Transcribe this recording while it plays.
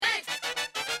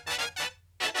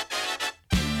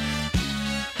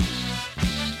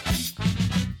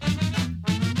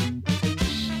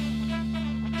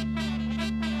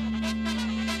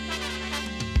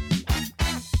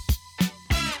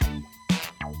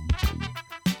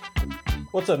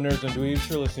What's up, nerds and dweebs?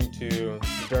 You're listening to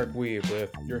The Dark Weave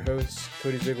with your hosts,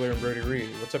 Cody Ziegler and Brody Reed.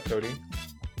 What's up, Cody?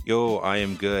 Yo, I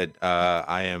am good.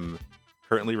 I am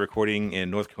currently recording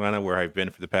in North Carolina, where I've been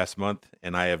for the past month,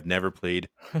 and I have never played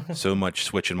so much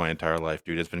Switch in my entire life,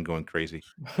 dude. It's been going crazy.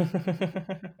 Yeah,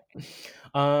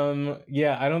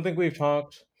 I don't think we've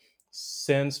talked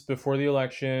since before the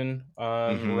election,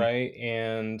 right?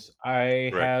 And I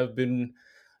Correct. have been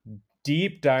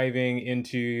deep diving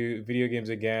into video games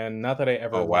again. Not that I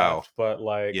ever Oh, wow. left, but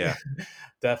like Yeah.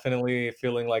 definitely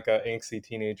feeling like a angsty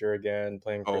teenager again,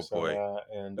 playing Oh boy. Persona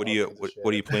and What are all you kinds of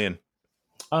what are you shit. playing?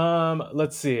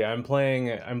 Let's see. I'm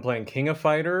playing King of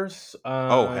Fighters.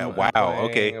 Oh, I'm wow.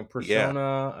 Okay. playing Yeah.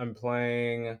 Persona. I'm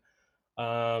playing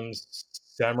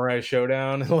Samurai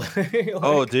Showdown. Oh,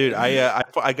 like, dude.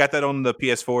 I got that on the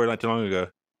PS4 not too long ago.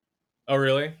 oh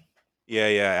really?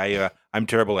 Yeah. I'm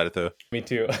terrible at it though. Me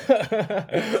too.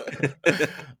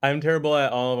 I'm terrible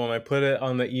at all of them. I put it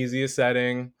on the easiest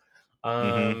setting,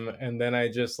 Mm-hmm. and then I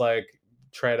just like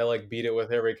try to like beat it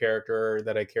with every character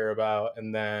that I care about,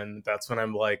 and then that's when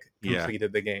I'm like Yeah.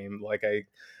 completed the game. Like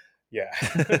yeah.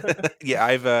 Yeah.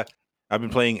 I've been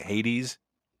playing Hades.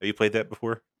 Have you played that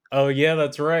before? Oh yeah,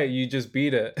 that's right. You just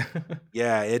beat it.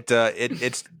 Yeah,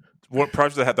 it's one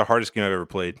probably the hardest game I've ever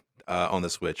played on the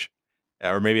Switch,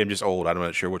 or maybe I'm just old. I'm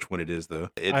not sure which one it is though.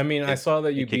 I mean, I saw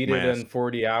that you It kicked beat my it ass. in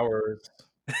 40 hours.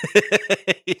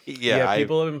 Yeah, Yeah,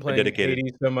 people have been I'm playing dedicated.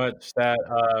 Hades so much that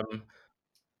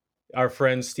our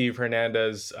friend Steve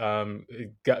Hernandez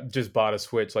just bought a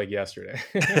Switch like yesterday.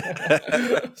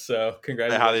 So I highly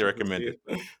congratulations to recommend Steve.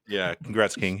 it. Yeah,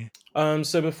 congrats, King.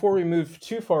 So before we move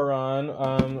too far on,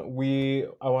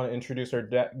 I want to introduce our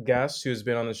guest who's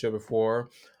been on the show before.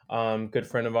 Good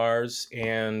friend of ours,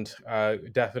 and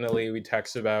definitely we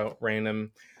text about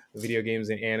random video games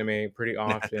and anime pretty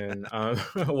often.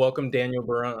 Welcome, Daniel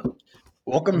Baran. Am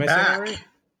Welcome I saying that back. right?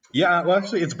 Yeah, well,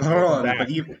 actually, it's Welcome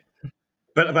Baron, back.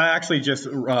 but I actually just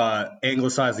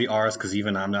anglicized the R's because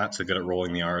even I'm not so good at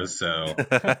rolling the R's. So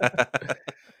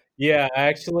Yeah,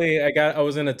 I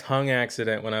was in a tongue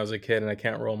accident when I was a kid, and I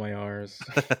can't roll my R's.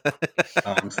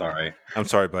 I'm sorry. I'm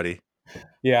sorry, buddy.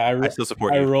 Yeah, I still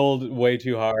support I you. rolled way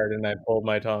too hard, and I pulled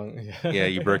my tongue. Yeah,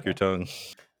 you broke your tongue.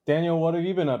 Daniel, what have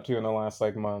you been up to in the last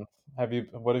like month?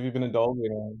 What have you been indulging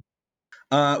in?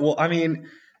 Well, I mean,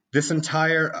 first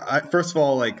of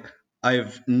all, like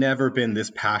I've never been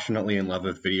this passionately in love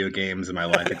with video games in my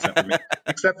life,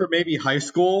 except for maybe high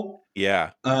school.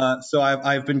 Yeah, So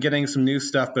I've been getting some new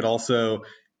stuff, but also,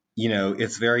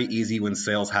 it's very easy when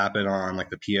sales happen on like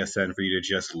the PSN for you to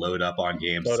just load up on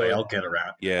games. It's like Totally.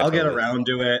 yeah, I'll get totally. around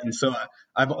to it. And so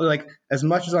I've like, as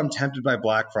much as I'm tempted by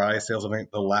Black Friday sales, I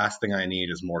think the last thing I need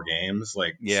is more games.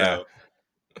 Yeah.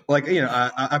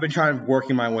 I've been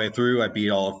working my way through. I beat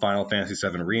all of Final Fantasy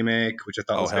VII Remake, which I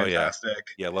thought Oh, was hell yeah. fantastic.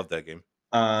 Yeah, I love that game.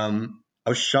 I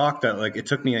was shocked that like it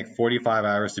took me like 45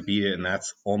 hours to beat it, and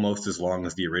that's almost as long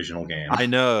as the original game. I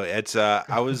know.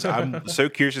 I'm so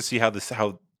curious to see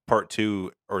how part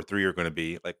 2 or 3 are going to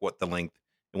be, like what the length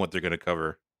and what they're going to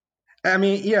cover. I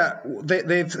mean, yeah,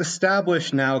 they've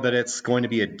established now that it's going to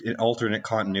be an alternate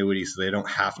continuity, so they don't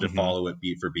have to follow it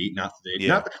beat for beat. And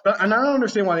I don't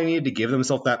understand why they needed to give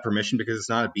themselves that permission because it's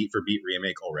not a beat for beat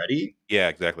remake already. Yeah,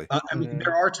 exactly. I mean,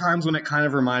 there are times when it kind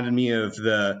of reminded me of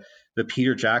the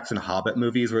Peter Jackson Hobbit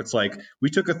movies, where it's like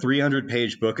we took a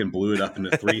 300-page book and blew it up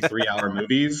into three-hour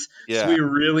movies. Yeah. So we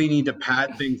really need to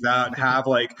pad things out and have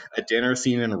like a dinner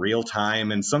scene in real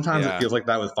time. And sometimes it feels like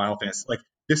that with Final Fantasy. Like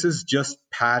this is just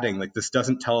padding. Like this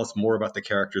doesn't tell us more about the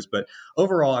characters. But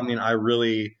overall, I mean, I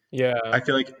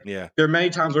feel like there are many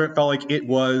times where it felt like it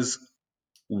was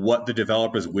what the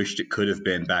developers wished it could have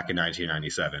been back in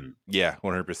 1997. Yeah,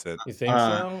 100%. You think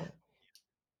so?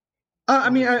 I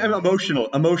mean, I'm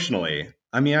emotionally.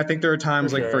 I mean, I think there are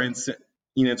times, like, for sure. instance,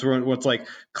 it's what's like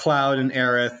Cloud and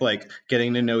Aerith, like,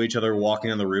 getting to know each other, walking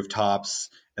on the rooftops,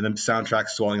 and then soundtrack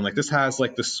swelling. Like, this has,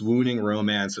 like, the swooning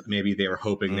romance that maybe they were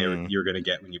hoping you're going to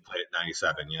get when you played it in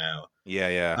 97, Yeah.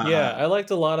 Yeah, I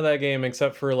liked a lot of that game,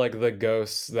 except for like the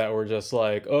ghosts that were just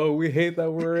like, "Oh, we hate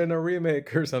that we're in a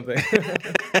remake" or something.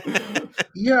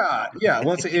 Yeah.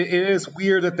 Once it is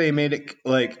weird that they made it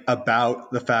like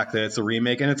about the fact that it's a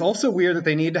remake, and it's also weird that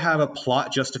they need to have a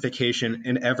plot justification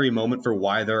in every moment for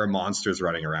why there are monsters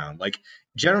running around. Like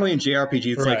generally in JRPGs,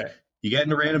 it's like you get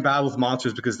into random battles with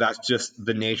monsters because that's just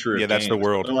the nature of games. That's the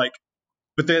world.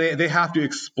 But they have to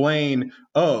explain,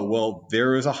 oh, well,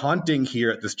 there is a haunting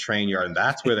here at this train yard, and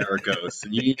that's where there are ghosts,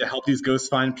 and you need to help these ghosts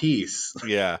find peace.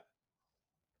 Yeah.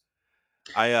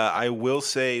 I will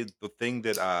say the thing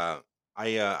that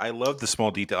I love the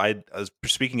small detail. I was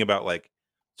speaking about like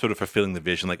sort of fulfilling the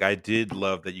vision. Like I did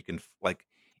love that you can like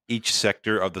each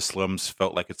sector of the slums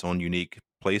felt like its own unique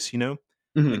place.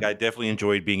 Mhm. I definitely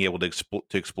enjoyed being able to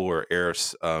explore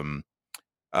Air's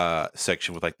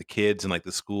section with like the kids and like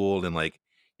the school, and like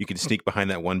you can sneak behind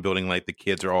that one building, like the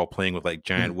kids are all playing with like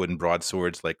giant wooden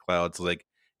broadswords like clouds. Like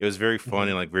it was very fun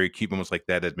and like very cute moments like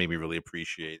that made me really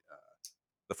appreciate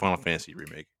the Final Fantasy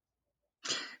remake.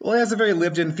 Well, it has a very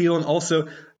lived-in feel, and also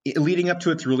leading up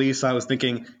to its release, I was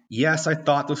thinking, yes, I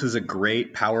thought this was a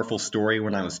great, powerful story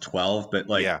when I was 12, but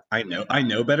like Yeah. I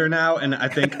know better now, and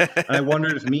I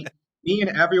wondered if me and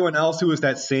everyone else who was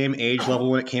that same age level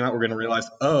when it came out were going to realize,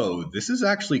 oh, this is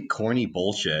actually corny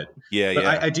bullshit. Yeah, But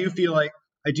yeah. I do feel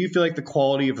like the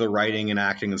quality of the writing and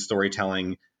acting and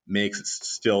storytelling makes it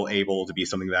still able to be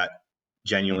something that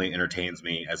genuinely entertains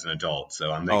me as an adult.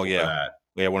 So I'm Oh thankful for yeah. that.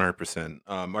 Yeah, 100%.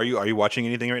 Are you watching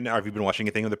anything right now? Have you been watching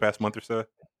anything in the past month or so?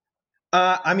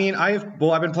 I mean, I've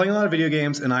been playing a lot of video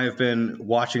games and I've been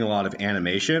watching a lot of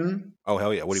animation. Oh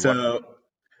hell yeah. What are you watching? So,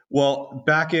 well,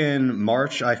 back in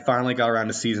March, I finally got around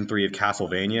to season 3 of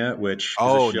Castlevania, which is a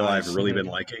Oh, show I've nice. really been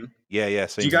liking. Yeah, yeah,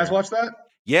 Do you same guys here. watch that?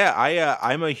 Yeah,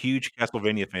 I'm a huge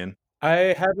Castlevania fan.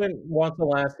 I haven't watched the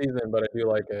last season, but I do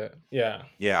like it. Yeah.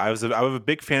 Yeah, I was a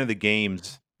big fan of the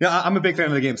games. Yeah, I'm a big fan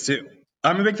of the games too.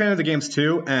 I'm a big fan of the games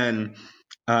too, and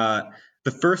uh,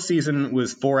 the first season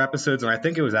was 4 episodes, and I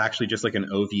think it was actually just like an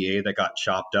OVA that got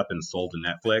chopped up and sold to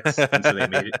Netflix, and so they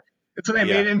made it. And so they Yeah,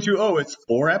 made it into, oh, it's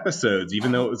 4 episodes,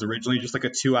 even though it was originally just like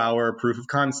a 2 hour proof of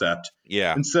concept.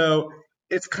 yeah, And so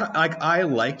it's like I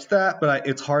liked that, but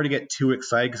it's hard to get too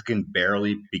excited because it can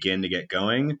barely begin to get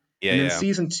going. yeah, And then yeah.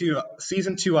 season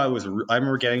two, I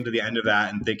remember getting to the end of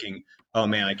that and thinking, oh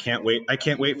man, I can't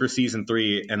wait for season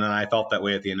 3. And then I felt that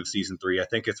way at the end of season 3. I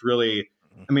think it's really,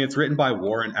 I mean, it's written by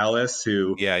Warren Ellis,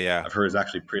 who Yeah, yeah. I've heard is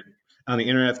actually pretty on the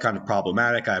internet. It's kind of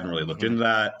problematic. I haven't really looked Mhm. into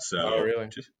that. Oh, So really?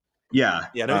 just, yeah.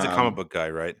 Yeah, I know he's a comic book guy,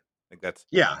 right? Like that's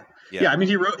Yeah, yeah. yeah. I mean,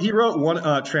 he wrote one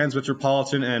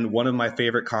Transmetropolitan and one of my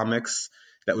favorite comics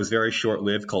that was very short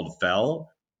lived called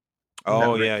Fell.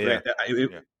 Oh, yeah, yeah.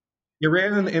 It, Yeah. it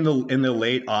ran in the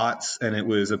late aughts, and it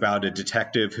was about a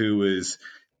detective who was,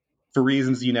 for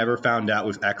reasons you never found out,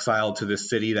 was exiled to this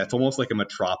city that's almost like a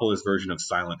metropolis version of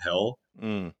Silent Hill.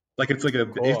 Mm. Like Cool.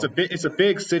 it's a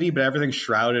big city, but everything's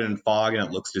shrouded in fog and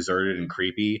it looks deserted and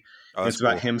creepy. Oh, And that's it's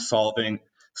about cool. him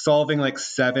solving like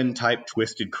 7 type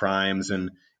twisted crimes,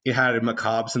 and it had a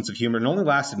macabre sense of humor. And only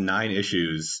lasted 9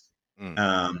 issues, Mm.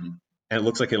 and it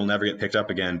looks like it'll never get picked up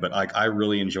again. But like I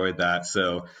really enjoyed that.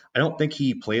 So I don't think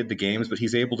he played the games, but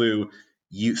he's able to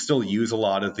still use a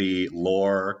lot of the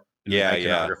lore and the Yeah,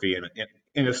 yeah. iconography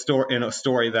in a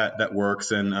story that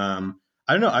works. And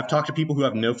I don't know. I've talked to people who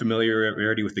have no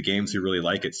familiarity with the games who really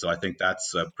like it, so I think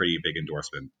that's a pretty big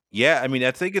endorsement. Yeah, I mean,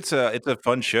 I think it's a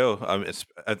fun show.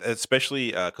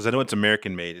 Especially because I know it's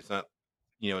American made. It's not,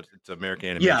 it's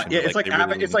American Yeah, animation, yeah, but like they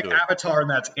really lean It's like into it. Avatar, and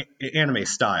that's anime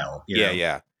style. You Yeah, know.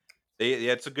 yeah.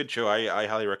 Yeah, it's a good show. I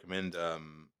highly recommend. I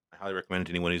highly recommend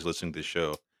to anyone who's listening to this show.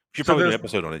 We should So probably do an there's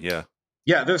episode on it. Yeah,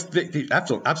 yeah, there's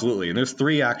absolutely, and there's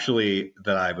 3 actually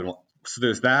that I've been. So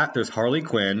there's that. There's Harley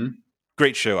Quinn,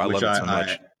 great show. I which love it so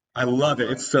much. I love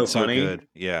it. It's so It's so funny, good.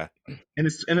 Yeah,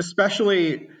 and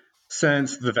especially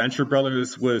since the Venture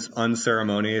Brothers was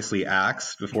unceremoniously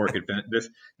axed before it could finish.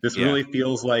 This yeah, really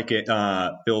feels like it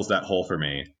fills that hole for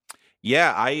me.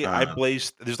 yeah. I Uh,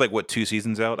 blazed. There's like what 2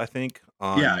 seasons out, I think,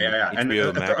 yeah, yeah, on yeah, and HBO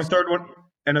a Max.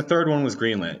 third one, was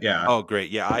greenlit. Yeah. Oh, great.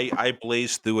 Yeah, I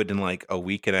blazed through it in like a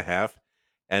week and a half,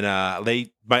 and the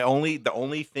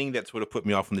only thing that sort of put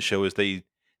me off from the show is they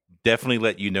definitely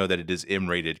let you know that it is M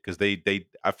rated because they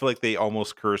I feel like they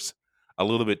almost curse a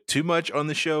little bit too much on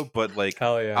the show, but like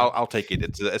Hell yeah. I'll take it.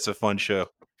 It's a fun show.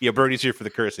 Yeah, Birdie's here for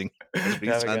the cursing. That's what he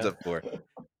Hell signs yeah. up for.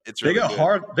 It's They really go good.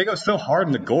 hard. They go so hard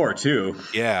in the gore too.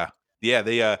 Yeah, yeah.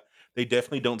 They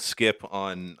definitely don't skip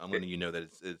on letting you know that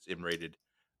it's M rated.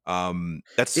 It,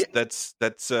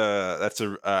 That's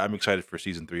a I'm excited for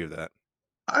season 3 of that.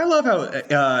 I love how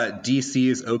DC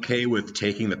is okay with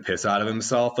taking the piss out of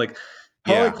himself. Like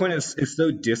Harley Yeah. Quinn is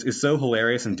so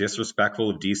hilarious and disrespectful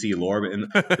of DC lore, and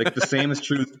like the same is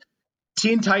true.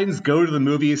 Teen Titans Go to the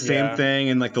movies, same Yeah. thing,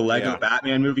 and like the Lego Yeah.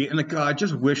 Batman movie. And like, God, I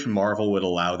just wish Marvel would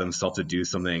allow themselves to do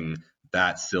something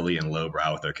that silly and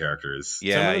lowbrow with their characters. Some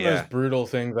Yeah, of the yeah. most brutal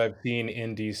things I've seen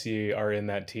in DC are in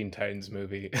that Teen Titans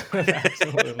movie.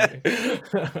 Absolutely.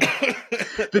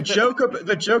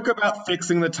 The joke about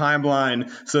fixing the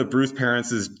timeline so Bruce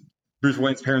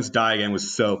Wayne's parents die again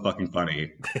was so fucking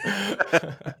funny.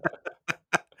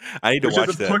 I need to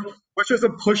watch that. Which is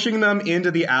pushing them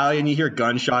into the alley and you hear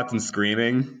gunshots and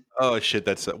screaming. Oh shit,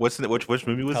 that's which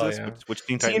movie was Hell this? yeah. Which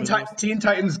Teen Titan movie was? Teen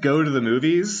Titans Go to the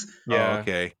movies. Oh, Yeah.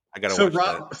 okay. I gotta So watch that.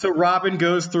 Rob, so Robin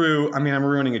goes through. I mean, I'm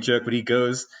ruining a joke, but he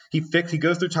goes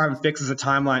through time and fixes a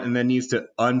timeline, and then needs to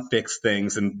unfix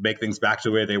things and make things back to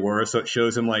the way they were. So it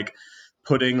shows him like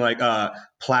putting like a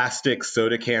plastic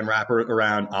soda can wrapper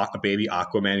around a baby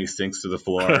Aquaman. He sinks to the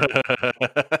floor.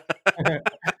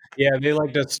 Yeah, they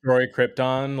like destroy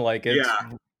Krypton. Like it's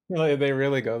Yeah, like, they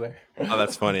really go there. Oh,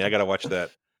 that's funny. I gotta watch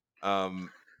that. Um,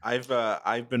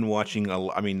 I've been watching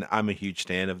I mean, I'm a huge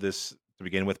fan of this to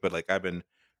begin with, but like I've been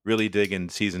really digging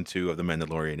season 2 of The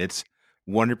Mandalorian. It's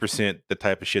 100% the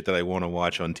type of shit that I want to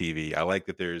watch on TV. I like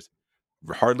that there's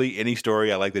hardly any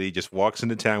story. I like that he just walks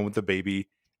into town with the baby.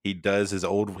 He does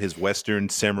his Western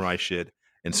samurai shit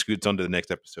and scoots on to the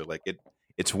next episode. Like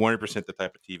it's 100% the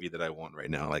type of TV that I want right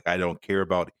now. Like I don't care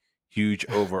about huge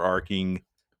overarching,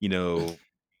 you know,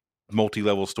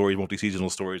 multi-level stories, multi-seasonal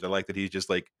stories. I like that he's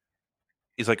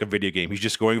like a video game. He's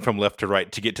just going from left to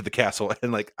right to get to the castle,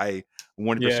 and like Yeah,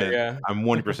 100%, yeah. I'm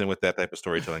 100% with that type of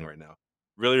storytelling right now.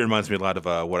 Really reminds me a lot of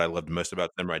what I loved most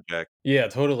about Samurai Jack. Yeah,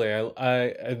 totally.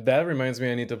 That reminds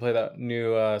me I need to play that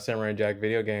new Samurai Jack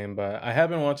video game, but I have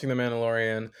been watching The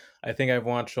Mandalorian. I think I've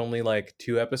watched only like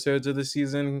 2 episodes of the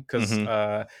season because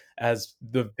Hmm. as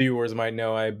the viewers might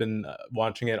know, I've been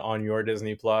watching it on your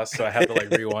Disney Plus, so I have to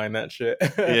like rewind that shit.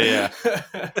 Yeah,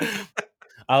 yeah,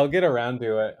 I'll get around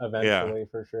to it yeah. eventually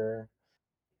for sure.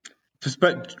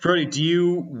 but Brody, do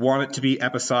you want it to be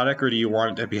episodic, or do you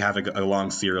want it to be having a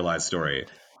long serialized story?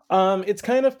 It's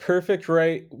kind of perfect,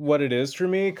 right? What it is for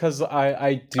me, because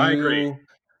I I agree. do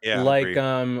Yeah, I like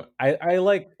agree. I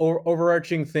like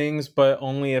overarching things, but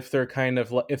only if they're kind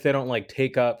of if they don't like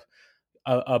take up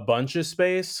a bunch of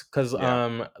space. Because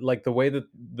Yeah. like the way that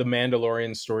the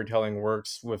Mandalorian storytelling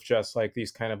works with just like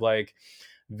these kind of like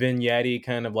vignette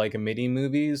kind of like mini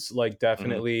movies, like Hmm.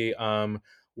 definitely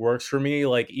works for me.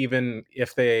 Like even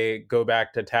if they go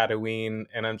back to Tatooine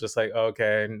and I'm just like,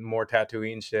 okay, more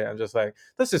Tatooine shit, I'm just like,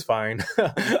 this is fine.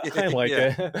 I like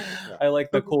Yeah, it. yeah, I like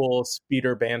the cool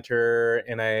speeder banter,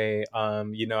 and I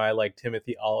like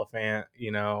Timothy Oliphant,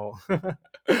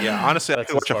 yeah. Honestly, I that's could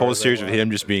as watch a far whole as I series of want.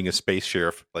 him just being a space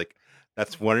sheriff. Like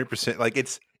that's 100%. Like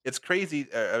it's crazy.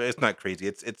 It's not crazy.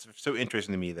 It's so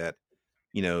interesting to me that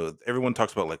everyone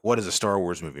talks about like what is a Star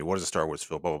Wars movie, what is a Star Wars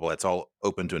film, blah blah blah. It's all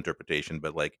open to interpretation,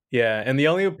 but like Yeah, and the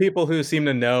only people who seem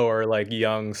to know are like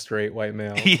young straight white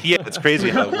males. yeah, it's crazy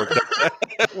how it worked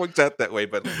out works out that way.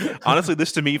 But honestly,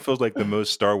 this to me feels like the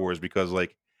most Star Wars because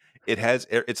like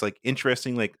it's like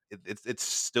interesting. Like it's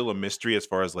still a mystery as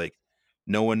far as like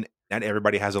not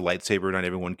everybody has a lightsaber, not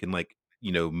everyone can like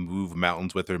move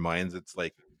mountains with their minds. It's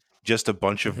like just a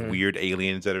bunch of Mhm. weird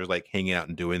aliens that are like hanging out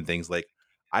and doing things. Like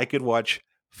I could watch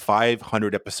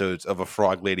 500 episodes of a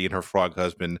frog lady and her frog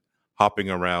husband hopping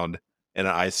around in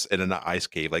an ice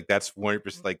cave. Like that's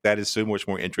 100%. Like that is so much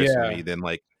more interesting to me Yeah. than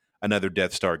like another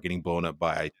Death Star getting blown up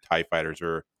by Tie fighters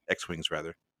or X wings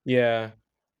rather. Yeah.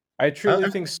 I truly I,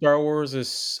 think Star Wars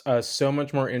is so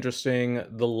much more interesting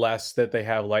the less that they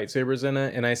have lightsabers in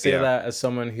it. And I say Yeah, that as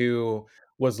someone who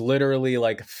was literally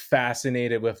like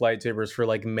fascinated with lightsabers for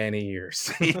like many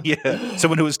years. yeah.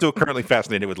 Someone who is still currently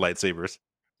fascinated with lightsabers.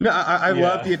 no,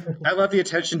 Yeah. I love the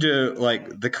attention to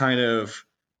like the kind of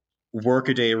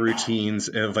workaday routines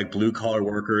of like blue collar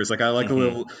workers. Like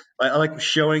Hmm. I like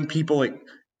showing people like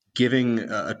giving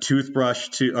a toothbrush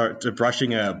to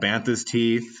brushing a bantha's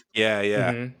teeth. Yeah,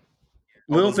 yeah. Mhm.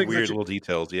 All Little those things that weird little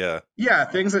details. Yeah, yeah,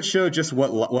 things that show just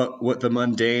what the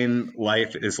mundane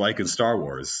life is like in Star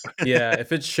Wars. Yeah,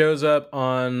 if it shows up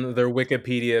on their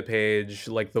Wikipedia page,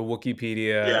 like the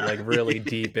Wikipedia, Yeah. like really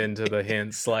deep into the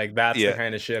hints, like that's the yeah.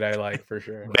 kind of shit I like for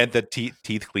sure. Bent the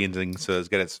teeth cleansing, so it's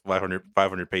got its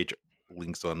 500 page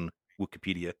links on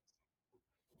Wikipedia.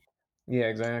 Yeah,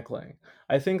 exactly.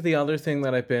 I think the other thing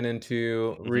that I've been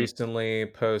into Hmm. recently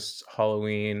post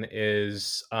Halloween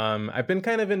is I've been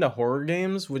kind of into horror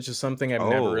games, which is something I've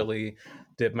never Oh, really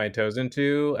dipped my toes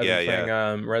into. I've been yeah, playing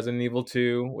yeah. Resident Evil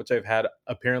 2, which I've had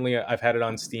it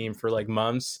on Steam for like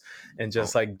months and Oh,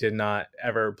 just like did not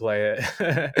ever play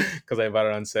it because I bought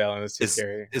it on sale and it's too is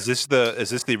scary. is this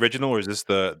the original or is this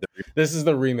the This is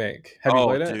the remake. Have you Oh,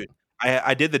 played it? dude.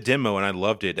 I did the demo and I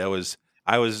loved it. I was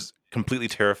completely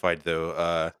terrified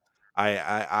though.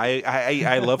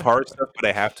 I love horror stuff, but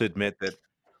I have to admit that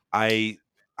I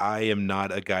I am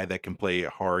not a guy that can play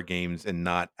horror games and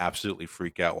not absolutely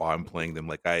freak out while I'm playing them.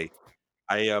 Like I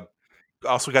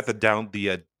also got the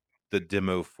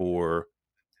demo for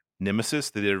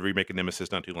Nemesis. They did a remake of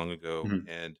Nemesis not too long ago, Mhm.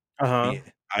 and Uh-huh. the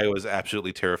I was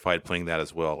absolutely terrified playing that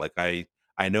as well. Like I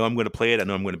know I'm going to play it, I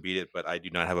know I'm going to beat it, but I do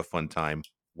not have a fun time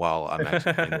while I'm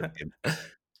actually playing those games.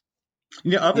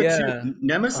 Yeah, of the two, Yeah.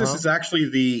 Nemesis Uh-huh. is actually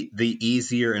the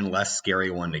easier and less scary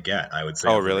one to get, I would say,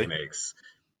 Oh, of the really? remakes.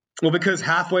 Well, because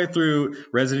halfway through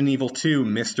Resident Evil 2,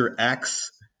 Mr.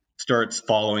 X starts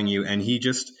following you, and he's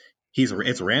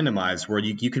it's randomized where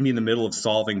you can be in the middle of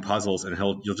solving puzzles, and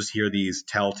you'll just hear these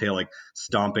telltale like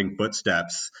stomping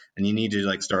footsteps, and you need to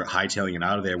like start hightailing it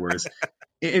out of there. Whereas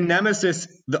in Nemesis,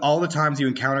 all the times you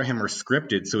encounter him are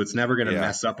scripted, so it's never going to Yeah.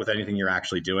 mess up with anything you're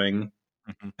actually doing.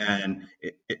 Mhm. And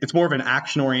it's more of an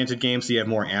action oriented game, so you have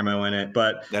more ammo in it.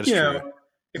 But That is true.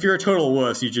 if you're a total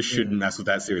wuss, you just shouldn't Mm. mess with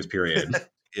that series. Period.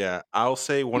 Yeah, I'll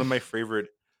say one of my favorite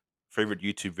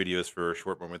YouTube videos for a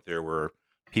short moment there were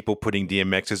people putting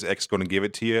DMX's X Gonna Give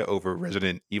It to You over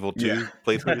Resident Evil Yeah. 2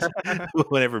 playthroughs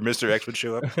whenever Mr. X would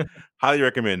show up. Highly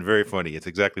recommend. Very funny. It's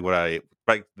exactly what I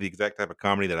like, the exact type of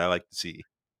comedy that I like to see.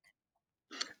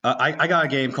 I got a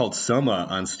game called Soma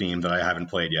on Steam that I haven't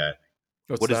played yet.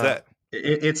 What's What is that? that?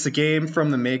 It's a game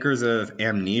from the makers of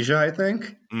Amnesia, I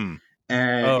think, Mm.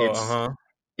 and Oh, uh-huh.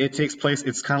 it takes place.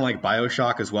 It's kind of like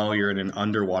BioShock as well. You're in an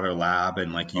underwater lab,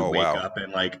 and like you Oh, wake wow. up,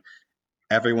 and like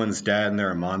everyone's dead, and there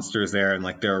are monsters there, and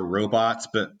like there are robots,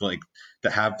 but like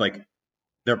that have like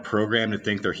they're programmed to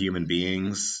think they're human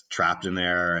beings trapped in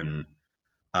there, and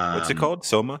What's it um, called?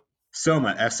 Soma?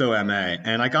 Soma, Soma,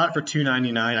 and I got it for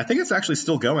 $2.99. I think it's actually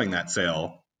still going, that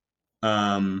sale,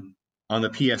 on the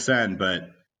PSN. But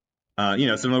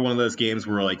it's another one of those games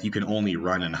where like you can only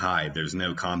run and hide. There's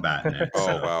no combat in it. Oh,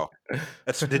 So wow.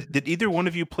 Did either one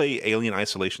of you play Alien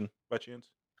Isolation by chance?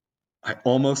 I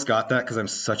almost got that because I'm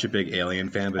such a big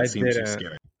Alien fan, but I it seems too didn't.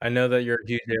 scary. I know that you're a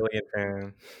huge Alien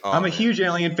fan. Oh, I'm a man. huge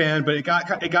Alien fan, but it got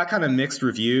kind of mixed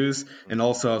reviews, Mm. and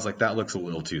also I was like, that looks a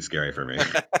little too scary for me.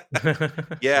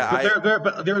 Yeah,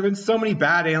 But there have been so many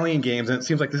bad Alien games, and it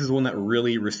seems like this is one that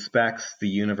really respects the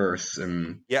universe.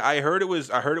 And I heard it was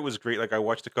great. Like I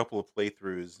watched a couple of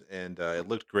playthroughs and it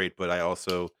looked great, but I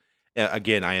also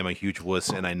again, I am a huge wuss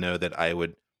and I know that I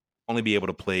would only be able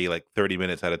to play like 30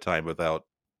 minutes at a time without,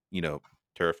 you know,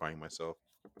 terrifying myself.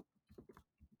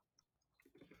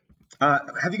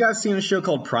 have you guys seen a show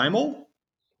called Primal?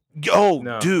 Oh,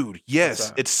 No. dude, What's yes.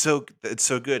 that? It's so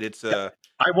good. It's Yeah,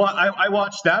 I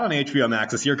watched that on HBO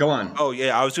Max this year. Go on. Oh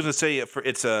yeah, I was gonna say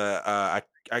it's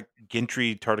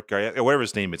Gentry Tartakovsky or whatever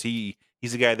his name is. He's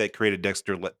the guy that created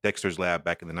Dexter's Lab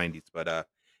back in the 90s. But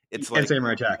it's And like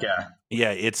Samurai Jack, yeah.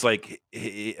 yeah, it's like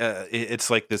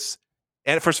this.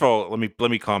 And first of all, let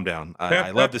me calm down.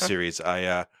 I love the series.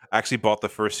 I actually bought the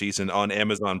first season on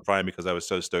Amazon Prime because I was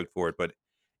so stoked for it. But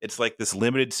it's like this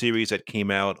limited series that came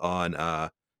out on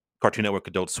Cartoon Network,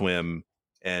 Adult Swim,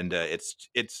 and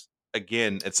it's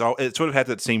again, it sort of has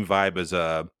that same vibe as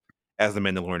the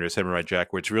Mandalorian or Samurai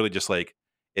Jack, where it's really just like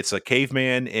it's a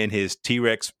caveman and his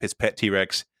T-Rex, his pet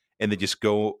T-Rex, and they just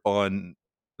go on.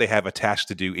 They have a task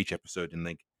to do each episode, and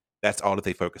like that's all that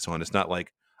they focus on. It's not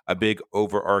like a big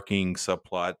overarching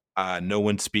subplot. No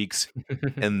one speaks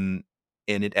in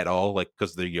it at all, like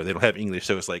because they don't have English,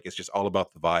 so it's like it's just all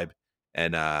about the vibe.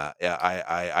 And yeah,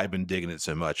 I've been digging it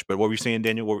so much. But what were you saying,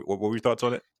 Daniel? What were your thoughts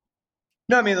on it?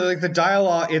 No, I mean like the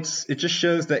dialogue. It just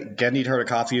shows that Gendy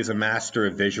Tartakovsky is a master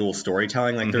of visual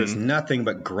storytelling. Like there's Mm-hmm. nothing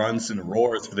but grunts and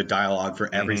roars for the dialogue for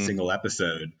every Mm-hmm. single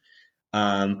episode.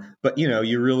 But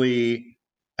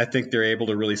I think they're able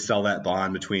to really sell that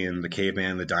bond between the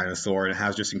caveman and the dinosaur, and it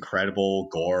has just incredible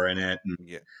gore in it. And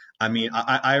Yeah. I mean,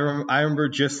 I remember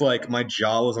just like my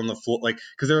jaw was on the floor, like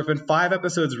because there have been 5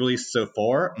 episodes released so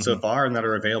Mm-hmm. far, and that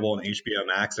are available on HBO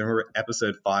Max. I remember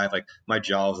episode 5, like my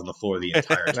jaw was on the floor the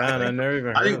entire time. Man, I never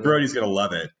even I heard think of that. Brody's gonna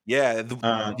love it. Yeah,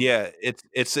 Um, yeah,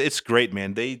 it's great,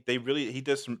 man. They really he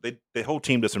does some the whole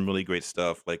team does some really great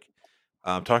stuff. Like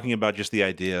talking about just the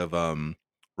idea of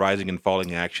rising and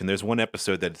falling action. There's one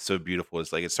episode that's so beautiful.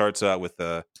 It's like it starts out with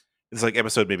it's like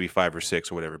episode maybe 5 or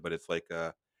 6 or whatever, but it's like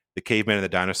the caveman and the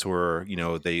dinosaur,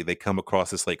 they come across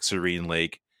this like serene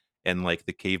lake and like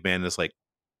the caveman is like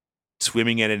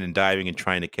swimming in it and diving and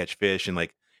trying to catch fish and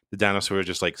like the dinosaur is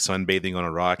just like sunbathing on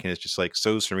a rock and it's just like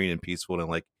so serene and peaceful and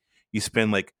like you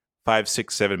spend like 5,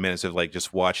 6, 7 minutes of like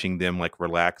just watching them like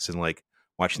relax and like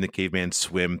watching the caveman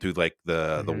swim through like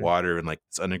the Hmm. water and like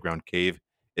this underground cave.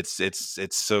 It's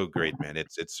so great, man.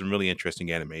 It's some really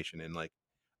interesting animation and like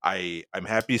I'm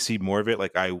happy to see more of it.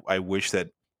 Like I wish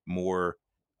that more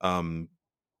um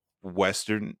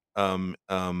Western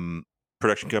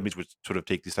production companies would sort of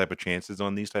take these type of chances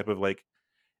on these type of like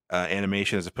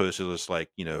animation as opposed to just like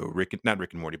not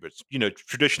Rick and Morty, but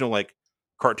traditional like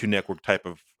Cartoon Network type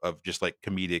of just like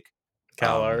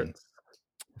Cal um Arts.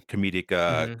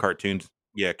 Hmm. cartoons.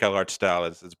 Yeah, CalArt style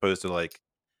as opposed to like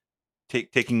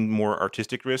taking more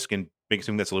artistic risk and making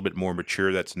something that's a little bit more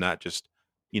mature. That's not just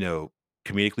you know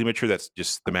comedically mature. That's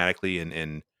just thematically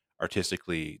and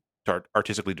artistically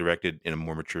artistically directed in a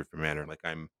more mature manner. Like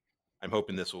I'm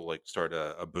hoping this will like start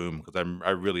a boom because I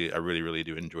really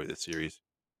do enjoy this series.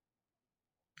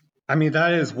 I mean,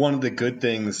 that is one of the good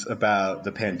things about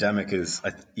the pandemic is,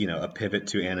 a pivot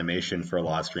to animation for a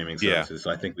lot of streaming Yeah. services.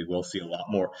 So I think we will see a lot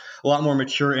more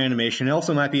mature animation. It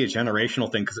also might be a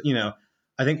generational thing because,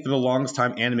 I think for the longest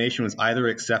time, animation was either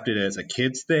accepted as a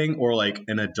kid's thing or like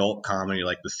an adult comedy,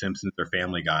 like The Simpsons or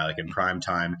Family Guy, like in prime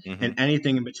time, Mm-hmm. and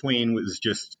anything in between was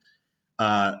just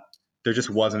uh, there just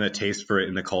wasn't a taste for it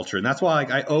in the culture, and that's why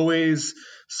like I always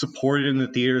supported in the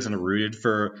theaters and rooted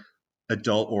for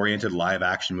adult-oriented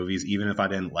live-action movies, even if I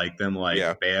didn't like them, like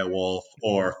Yeah. Beowulf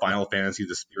or Final Fantasy: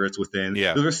 The Spirits Within.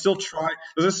 Yeah. Those are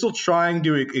still trying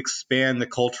to expand the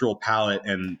cultural palette,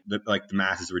 and the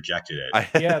masses rejected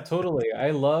it. Yeah, totally. I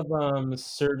love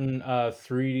certain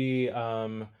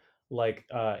 3D like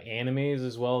animes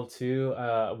as well too.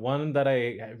 One that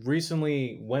I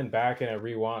recently went back and I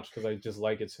rewatched because I just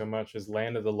like it so much is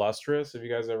Land of the Lustrous. Have you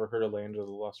guys ever heard of Land of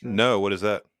the Lustrous? No, what is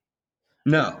that?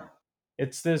 No.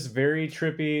 It's this very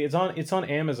trippy. It's on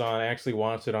Amazon. I actually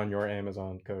watched it on your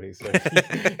Amazon, Cody, so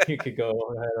you could go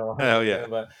ahead and Oh watch yeah. it.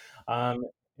 But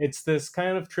it's this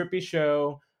kind of trippy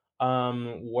show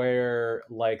where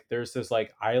like there's this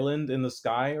like island in the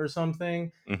sky or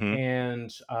something, Mm-hmm.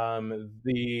 and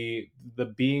the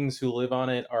beings who live on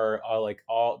it are like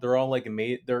they're all like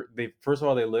made. They first of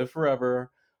all they live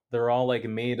forever. They're all like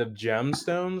made of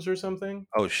gemstones or something,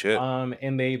 Oh shit.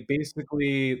 and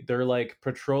they're like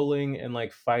patrolling and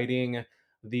like fighting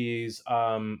these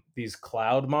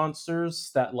cloud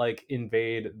monsters that like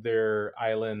invade their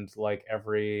island like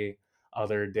every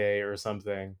other day or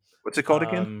something. What's it called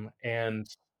again? And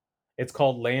it's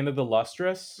called Land of the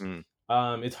Lustrous. Mm.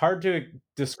 It's hard to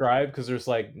describe because there's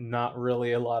like not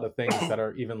really a lot of things that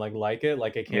are even like it.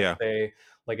 Like I can't Yeah. say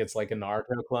like it's like a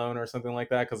Naruto clone or something like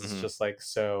that because it's Mm-hmm. just like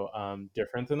so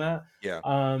different than that. Yeah.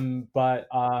 But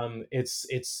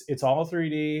it's all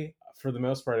 3D for the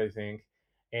most part, I think,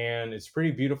 and it's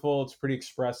pretty beautiful. It's pretty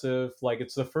expressive. Like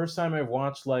it's the first time I've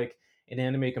watched like an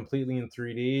anime completely in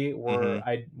 3D Mm-hmm. where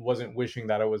I wasn't wishing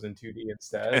that I was in 2D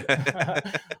instead.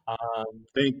 um,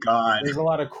 Thank God. there's a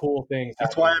lot of cool things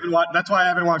happening. That's why I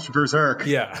haven't watched Berserk.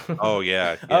 Yeah. Oh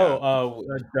yeah, Oh,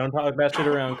 yeah. don't talk that shit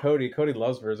around Cody. Cody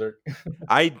loves Berserk.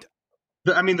 I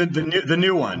I mean the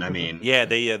new one. I mean, Yeah,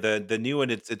 they the new one.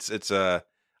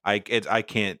 I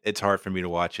can't. It's hard for me to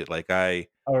watch it. Like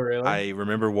Oh, really? I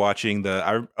remember watching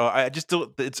I just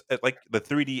still it's like the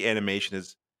 3D animation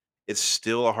is it's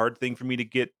still a hard thing for me to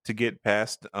get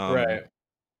past. Right.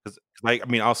 Because like I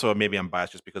mean also maybe I'm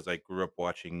biased just because I grew up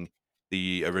watching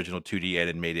the original 2D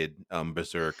animated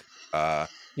Berserk. But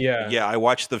Yeah. yeah, I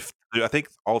watched I think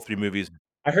all three movies.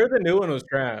 I heard the new one was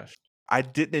trash. I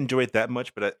didn't enjoy it that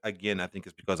much, but again, I think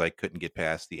it's because I couldn't get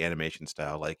past the animation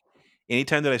style. Like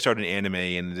anytime that I start an anime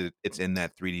and it's in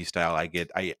that 3D style,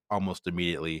 I almost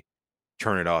immediately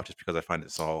turn it off just because I find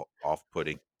it so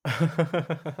off-putting.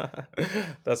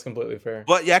 That's completely fair.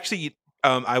 But yeah, actually,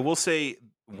 I will say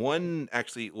one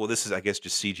actually. Well, this is I guess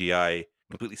just CGI,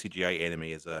 completely CGI anime.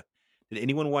 Did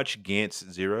anyone watch Gantz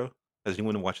Zero? Has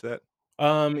anyone watched that?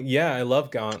 Yeah, I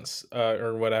love Gantz,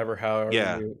 or whatever, however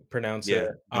Yeah, you pronounce it.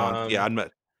 yeah, Gantz. Yeah, I'm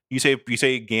not. You say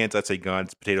Gantz, I'd say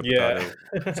Gantz. Potato, Yeah.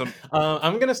 potato. Some.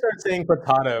 I'm gonna start saying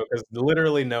potato because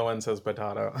literally no one says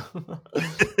potato.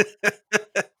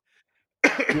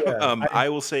 Yeah. I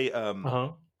will say,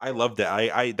 Uh-huh. I love that.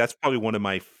 I that's probably one of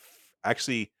my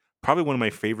actually probably one of my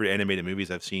favorite animated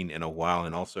movies I've seen in a while,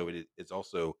 and also it's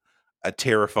also a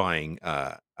terrifying.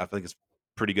 I think it's a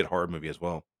pretty good horror movie as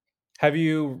well. Have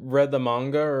you read the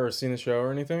manga or seen the show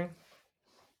or anything?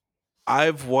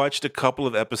 I've watched a couple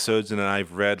of episodes and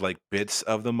I've read like bits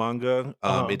of the manga.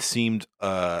 Uh-huh. It seemed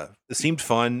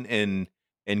fun and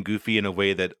goofy in a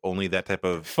way that only that type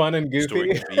of Fun and story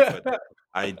goofy. could be. But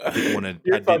I didn't want to. I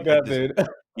You're did. fucked up, This dude.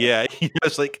 Yeah,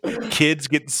 it's like kids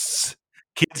get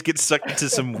sucked into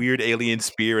some weird alien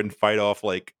spear and fight off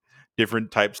like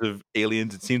different types of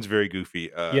aliens. It seems very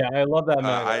goofy. Yeah, I love that I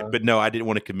manga. but no, I didn't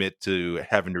want to commit to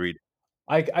having to read.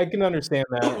 I can understand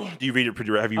that. Do you read it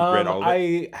pretty? Have you read all of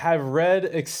it? I have read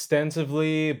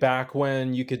extensively back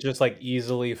when you could just like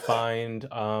easily find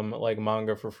like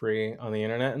manga for free on the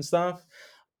internet and stuff.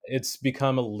 It's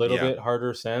become a little Yeah. bit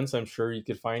harder since. I'm sure you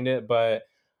could find it, but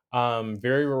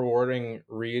very rewarding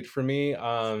read for me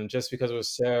just because it was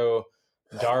so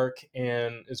dark,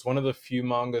 and it's one of the few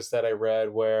mangas that I read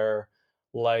where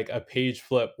like a page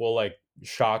flip will like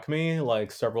shock me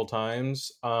like several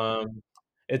times.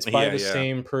 It's by Yeah, the yeah.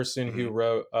 same person who Mhm.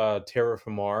 wrote Terror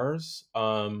from Mars,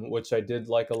 which I did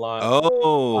like a lot.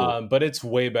 Oh, But it's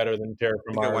way better than Terror I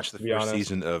from think I Mars, watched the to be first honest.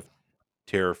 season of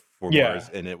Terror for Yeah. Mars,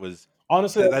 and it was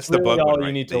Honestly, that's that's the really bug one, all you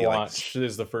right? need to They like watch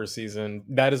is the first season.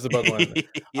 That is the bug one.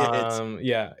 yeah, it's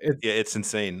Yeah, yeah, it's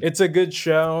insane. it's a good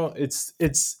show. It's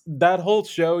that whole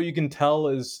show you can tell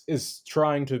is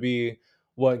trying to be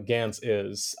what Gantz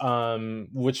is,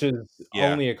 which is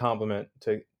Yeah. only a compliment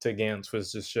to Gantz,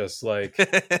 was just like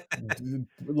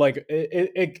like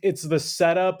it's the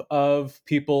setup of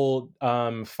people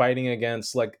fighting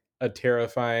against like a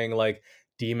terrifying like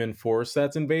demon force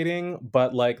that's invading,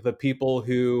 but like the people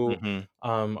who Mhm.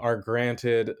 are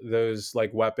granted those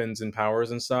like weapons and powers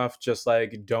and stuff just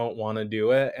like don't want to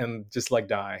do it and just like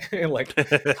die like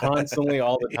constantly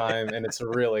all the Yeah. time, and it's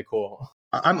really cool.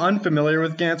 I'm unfamiliar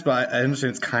with Gantz, but I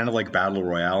understand it's kind of like Battle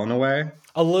Royale in a way.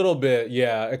 A little bit,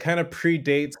 yeah. It kind of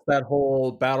predates that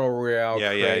whole battle royale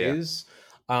Yeah, yeah, yeah. craze.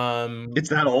 It's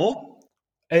that old?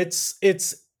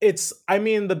 It's I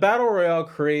mean, the battle royale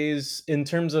craze in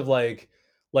terms of like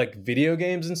video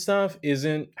games and stuff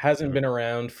hasn't Mhm. been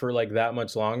around for like that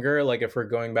much longer. Like if we're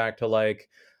going back to like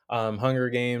Hunger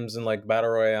Games and like Battle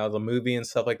Royale the movie and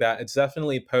stuff like that, it's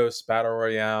definitely post Battle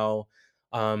Royale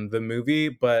the movie,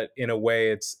 but in a way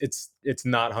it's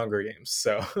not Hunger Games.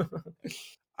 So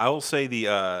I will say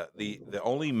the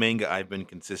only manga I've been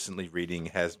consistently reading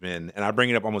has been, and I bring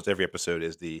it up almost every episode,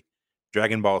 is the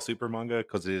Dragon Ball Super manga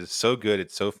because it is so good,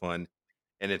 it's so fun,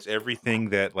 and it's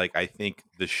everything that like I think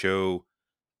the show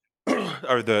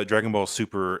or the Dragon Ball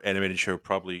Super animated show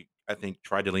probably I think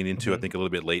tried to lean into. I Mhm. think a little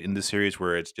bit late in the series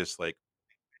where it's just like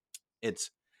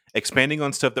it's expanding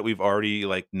on stuff that we've already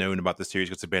like known about the series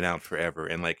because it's been out forever,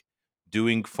 and like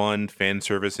doing fun fan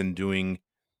service and doing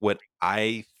what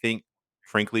I think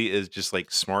frankly is just like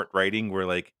smart writing where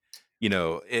like you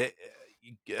know it,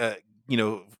 uh, you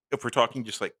know if we're talking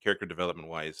just like character development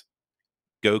wise,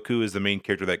 Goku is the main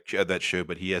character of that show,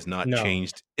 but he has not No.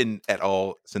 changed in at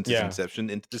all since his Yeah. inception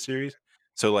into the series.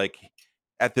 So like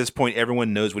at this point,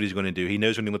 everyone knows what he's going to do. He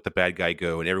knows when to let the bad guy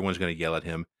go, and everyone's going to yell at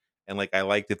him. And like I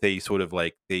like that they sort of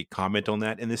like they comment on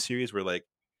that in this series, where like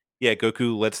yeah,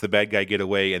 Goku lets the bad guy get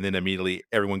away, and then immediately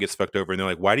everyone gets fucked over, and they're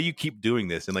like, "Why do you keep doing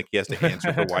this?" And like he has to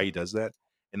answer for why he does that,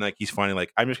 and like he's finally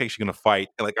like, "I'm just actually gonna fight,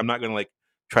 and like I'm not gonna like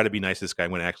try to be nice to this guy. I'm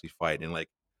gonna actually fight." And like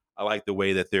I like the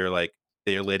way that they're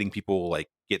letting people like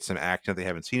get some action that they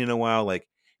haven't seen in a while. Like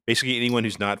basically anyone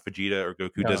who's not Vegeta or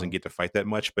Goku doesn't No. get to fight that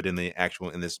much, but in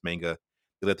this manga,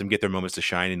 they let them get their moments to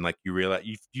shine, and like you realize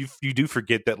you do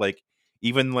forget that like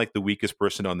even like the weakest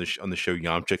person on on the show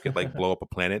Yamcha could like blow up a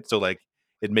planet. So like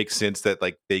it makes sense that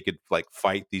like they could like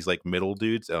fight these like middle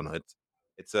dudes. I don't know.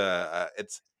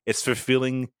 It's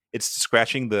fulfilling. It's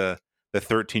scratching the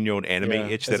 13-year-old anime Yeah.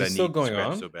 itch Is that it I still need to going scratch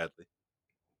on? so badly.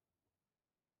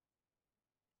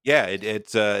 Yeah,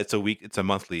 it's a week. It's a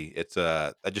monthly.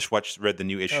 I just read the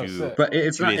new Oh, issue sick. But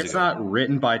it's 2 days it's ago. not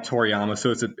written by Toriyama,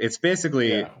 so it's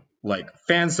basically Yeah. like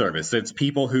fan service. It's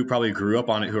people who probably grew up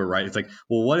on it who are right. It's like,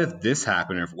 well, what if this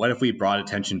happened? Or what if we brought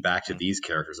attention back to these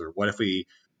characters? Or what if we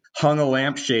hung a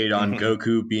lampshade on Mhm.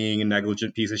 Goku being a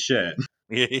negligent piece of shit?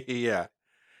 Yeah,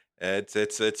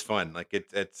 it's fun. Like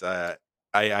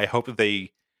I hope that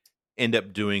they end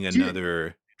up doing Do you,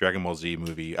 another Dragon Ball Z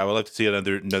movie. I would like to see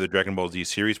another Dragon Ball Z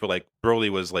series, but like Broly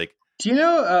was like do you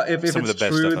know if some of it's the best stuff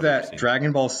true I've ever that seen.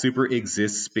 Dragon Ball Super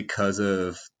exists because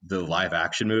of the live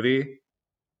action movie?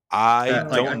 I That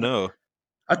like don't Mm. know.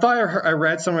 I thought I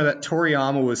read somewhere that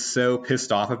Toriyama was so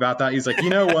pissed off about that. He's like, you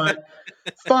know what?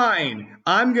 Fine,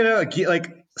 I'm gonna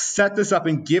like set this up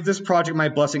and give this project my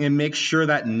blessing and make sure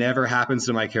that never happens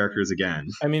to my characters again.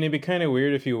 I mean, it'd be kind of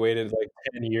weird if you waited like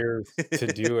 10 years to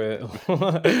do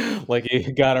it. Like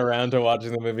you got around to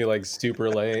watching the movie like super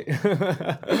late.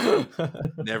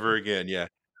 Never again. Yeah.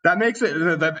 That makes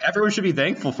it that everyone should be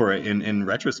thankful for it in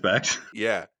retrospect.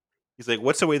 Yeah. He's like,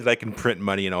 "What's a way that I can print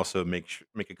money and also make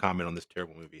a comment on this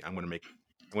terrible movie? I'm gonna It'd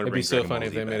be bring so Dragon funny Ball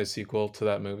if Z they made back." a sequel to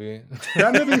that movie.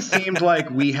 That movie seemed like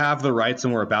we have the rights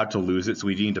and we're about to lose it, so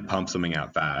we need to pump something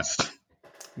out fast.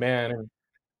 Man,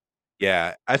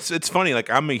 Yeah, it's funny. Like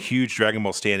I'm a huge Dragon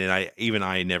Ball stan, and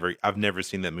I've never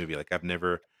seen that movie. Like I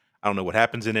don't know what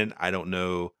happens in it. I don't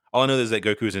know. All I know is that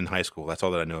Goku's in high school. That's all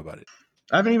that I know about it.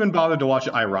 I haven't even bothered to watch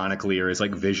it ironically or as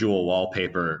like visual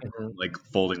wallpaper, mhm. like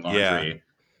folding Yeah, laundry.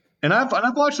 And I've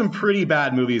watched some pretty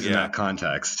bad movies in yeah, that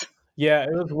context. Yeah,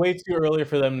 it was way too early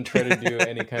for them to try to do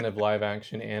any kind of live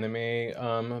action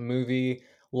anime movie.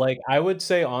 Like I would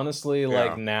say honestly,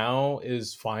 like yeah. now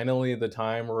is finally the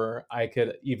time where I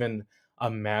could even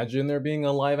imagine there being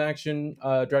a live action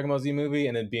Dragon Ball Z movie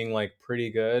and it being like pretty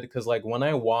good. Cause like when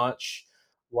I watch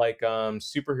like Yeah.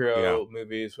 superhero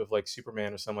movies with like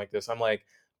Superman or something like this, I'm like,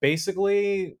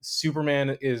 basically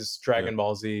Superman is Yeah. Dragon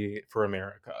Ball Z for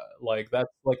America. Like that's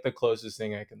like the closest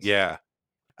thing I can say. Yeah.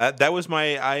 That was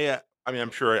my I mean,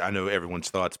 I'm sure I know everyone's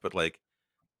thoughts, but, like,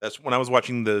 that's when I was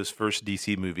watching those first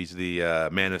DC movies, the,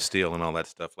 Man of Steel and all that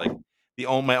stuff, like,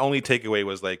 my only takeaway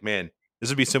was like, "Man, this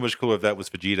would be so much cooler if that was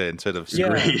Vegeta instead of Yeah,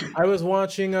 Superman." Agreed. I was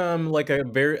watching like a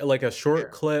very like a Yeah.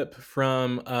 short clip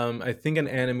from I think an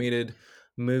animated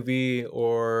movie,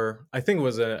 or I think it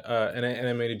was an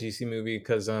animated DC movie,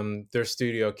 because their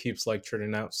studio keeps like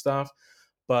churning out stuff.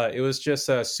 But it was just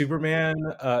Superman,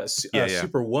 Yeah, yeah.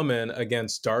 Superwoman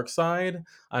against Darkseid.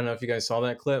 I don't know if you guys saw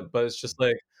that clip, but it's just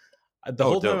like the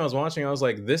Oh, whole time I dope. was watching, I was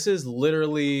like, "This is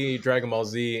literally Dragon Ball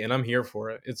Z," and I'm here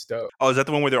for it. It's dope. Oh, is that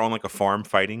the one where they're on, like, a farm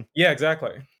fighting? Yeah,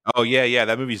 exactly. Oh, yeah, yeah,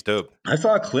 that movie's dope. I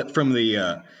saw a clip from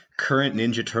the current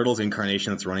Ninja Turtles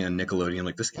incarnation that's running on Nickelodeon.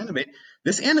 Like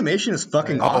this animation is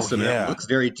fucking Right. Oh, awesome, and it yeah. looks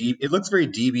very deep. It looks very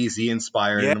DBZ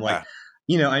inspired, and I'm like,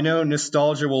 Yeah. I know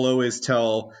nostalgia will always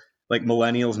tell like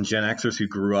millennials and Gen Xers who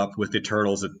grew up with the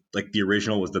Turtles that like the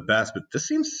original was the best, but this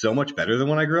seems so much better than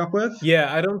what I grew up with.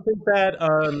 Yeah, I don't think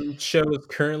that show is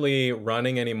currently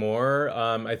running anymore.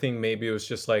 I think maybe it was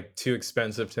just like too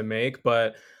expensive to make,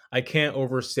 but I can't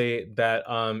overstate that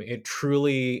it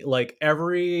truly, like,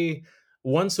 every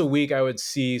once a week I would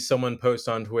see someone post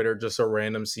on Twitter just a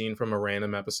random scene from a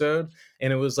random episode,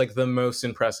 and it was like the most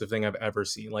impressive thing I've ever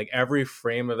seen. Like every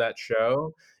frame of that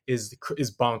show is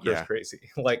bonkers Yeah. crazy.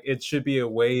 Like it should be a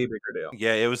way bigger deal.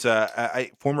 Yeah, it was,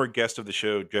 former guest of the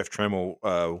show, Jeff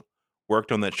Tremmel,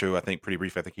 worked on that show, I think, pretty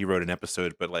brief. I think he wrote an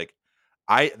episode, but, like,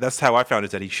 I that's how I found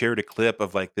is that he shared a clip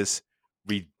of, like, this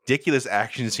ridiculous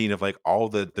action scene of, like, all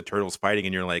the turtles fighting,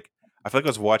 and you're like I feel like I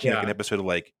was watching, like, an Yeah. episode of,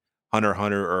 like, Hunter x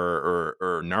Hunter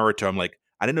or Naruto. I'm like,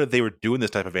 I didn't know they were doing this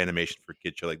type of animation for a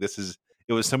kid show. Like,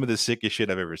 it was some of the sickest shit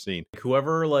I've ever seen.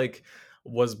 Whoever like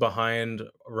was behind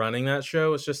running that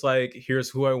show was just like, here's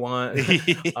who I want.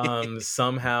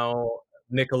 Somehow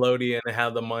Nickelodeon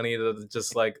had the money to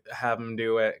just like have him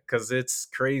do it, because it's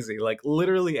crazy. Like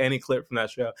literally any clip from that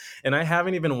show, and I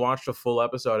haven't even watched a full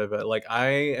episode of it. Like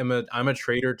I'm a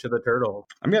traitor to the turtle.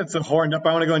 I'm getting so horned up.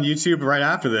 I want to go on YouTube right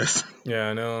after this. Yeah,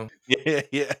 I know. Yeah,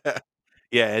 yeah.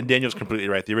 Yeah, and Daniel's completely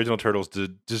right. The original Turtles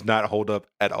does not hold up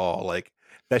at all. Like,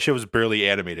 that show was barely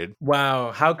animated.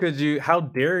 Wow, how could you? How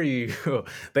dare you?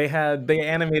 They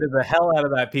animated the hell out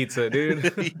of that pizza,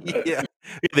 dude. Yeah.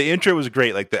 The intro was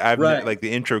great, like, Right. like,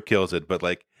 the intro kills it, but,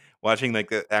 like, watching, like,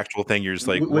 the actual thing, you're just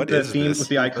like, With "What the is theme, with this?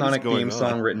 the What is iconic theme going on?"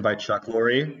 song written by Chuck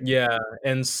Lorre. Yeah,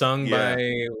 and sung Yeah.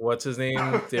 by what's his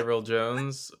name? Gabriel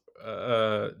Jones,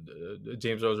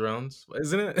 James Earl Jones,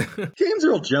 isn't it? James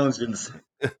Earl Jones didn't.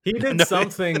 He did No,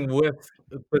 something with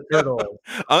the turtle.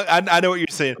 I know what you're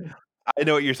saying. I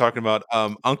know what you're talking about.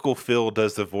 Uncle Phil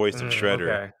does the voice of Shredder.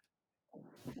 Okay,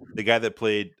 The guy that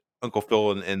played Uncle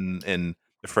Phil in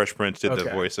The Fresh Prince did the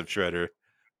okay. voice of Shredder.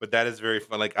 But that is very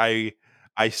fun. Like, I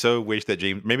so wish that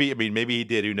James maybe he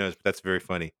did, who knows, but that's very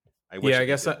funny. I wish Yeah, I that he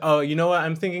guess. did that. Oh, you know what?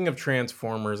 I'm thinking of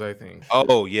Transformers. I think.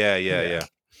 Oh, yeah, yeah, Yeah, yeah.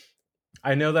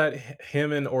 I know that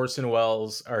him and Orson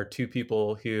Welles are two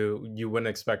people who you wouldn't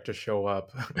expect to show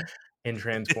up in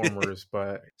Transformers,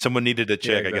 but Someone needed to yeah,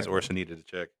 check. I guess exactly. Orson needed to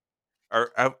check.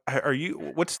 Are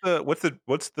you what's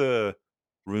the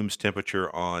room's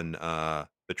temperature on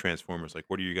the Transformers? Like,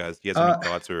 what are you guys? Do you guys have any Uh,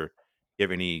 thoughts, or do you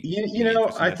have you any know,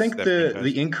 interest in I that think that franchise?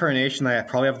 the incarnation that I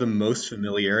probably have the most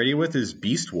familiarity with is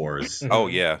Beast Wars. Oh,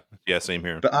 Mhm. yeah. Yeah, same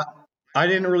here. But I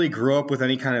didn't really grow up with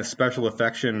any kind of special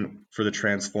affection for the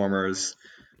Transformers.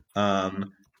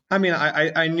 Um, I mean,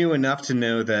 I knew enough to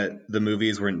know that the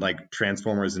movies were like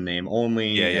Transformers in name Yeah, only,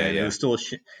 yeah, and it yeah. was still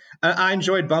I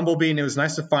enjoyed Bumblebee, and it was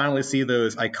nice to finally see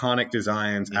those iconic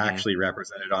designs Mhm. actually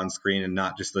represented on screen and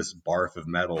not just this barf of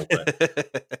metal.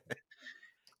 But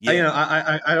Yeah.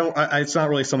 I don't. It's not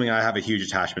really something I have a huge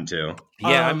attachment to.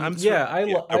 Yeah, I'm sort Yeah,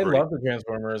 yeah, go I for it. love the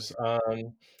Transformers.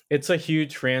 It's a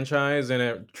huge franchise, and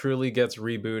it truly gets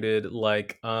rebooted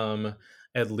like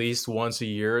at least once a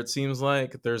year. It seems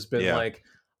like there's been Yeah. like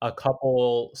a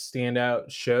couple standout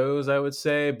shows, I would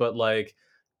say, but like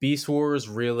Beast Wars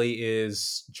really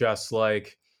is just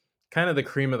like kind of the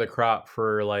cream of the crop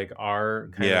for like our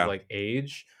kind of Yeah. like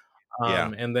age.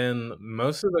 Yeah. And then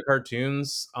most of the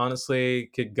cartoons, honestly,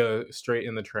 could go straight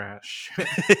in the trash.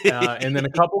 And then a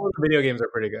couple of the video games are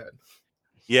pretty good.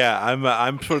 Yeah,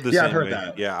 I'm sort of the Yeah, I've same heard way.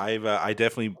 that. Yeah, I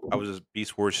was a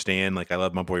Beast Wars stan. Like, I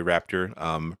love my boy Raptor.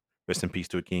 Rest in peace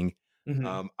to a king.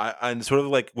 Mhm. And sort of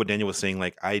like what Daniel was saying.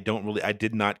 Like, I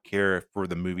did not care for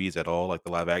the movies at all, like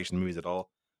the live action movies at all.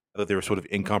 I thought they were sort of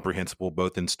incomprehensible,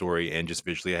 both in story and just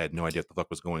visually. I had no idea what the fuck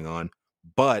was going on.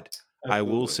 But I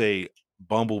will Absolutely. say,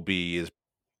 Bumblebee is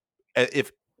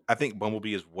if I think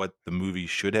Bumblebee is what the movie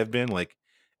should have been. Like,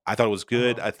 I thought it was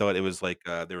good. Uh-huh. I thought it was like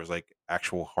there was like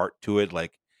actual heart to it.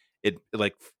 Like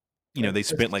like they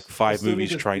spent like I five still need movies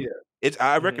to see trying. it. It's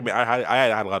I Mhm. recommend. I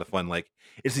had a lot of fun. Like,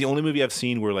 it's the only movie I've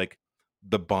seen where like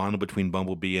the bond between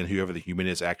Bumblebee and whoever the human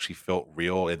is actually felt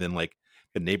real, and then like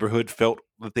the neighborhood felt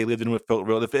that they lived in with felt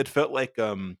real. It felt like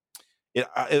it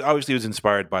obviously was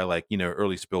inspired by like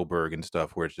early Spielberg and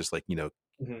stuff, where it's just like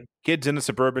Mhm. kids in a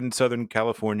suburban Southern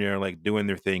California are like doing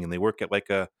their thing, and they work at like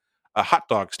a hot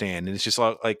dog stand, and it's just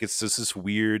like it's just this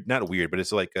weird, not weird, but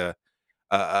it's like a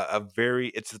very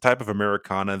it's the type of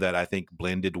Americana that I think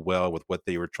blended well with what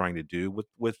they were trying to do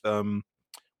with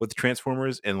the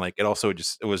Transformers, and like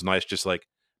it was nice just like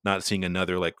not seeing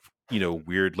another like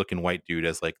weird looking white dude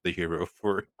as like the hero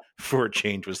for a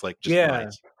change was like just Yeah.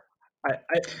 nice. I,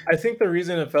 I I think the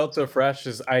reason it felt so fresh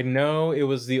is I know it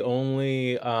was the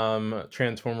only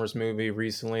Transformers movie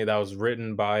recently that was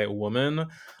written by a woman,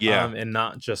 Yeah, and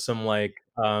not just some like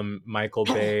Michael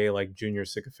Bay like junior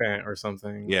sycophant or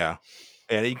something. yeah.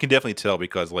 And you can definitely tell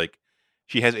because, like,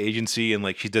 she has agency and,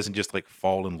 like, she doesn't just, like,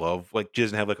 fall in love. Like, she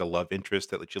doesn't have, like, a love interest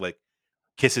that, like, she, like,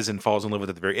 kisses and falls in love with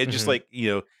at the very it's just, Hmm. like,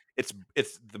 it's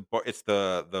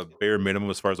the bare minimum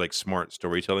as far as, like, smart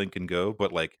storytelling can go,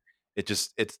 but, like,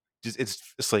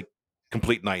 it's like,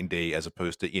 complete night and day as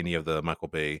opposed to any of the Michael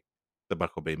Bay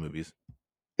movies.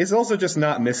 It's also just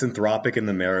not misanthropic in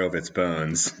the marrow of its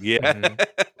bones. Yeah. Hmm.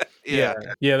 Yeah,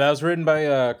 Yeah. yeah, that was written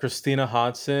by Christina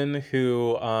Hodson,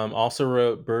 who also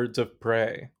wrote Birds of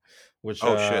Prey, which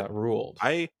Oh, shit. ruled.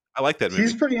 I like that She's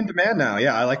movie. pretty in demand now.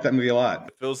 Yeah, I like that movie a lot.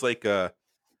 It feels like,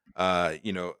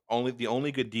 only the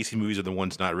only good DC movies are the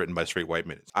ones not written by straight white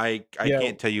men. I Yeah,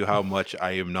 can't tell you how much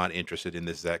I am not interested in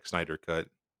this Zack Snyder cut.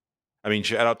 I mean,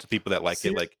 shout out to people that like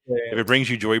it. Like, seriously. if it brings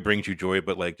you joy, brings you joy.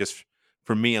 But like, just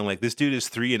for me, I'm like, this dude is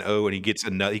 3-0, and he gets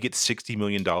 $60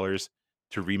 million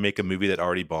to remake a movie that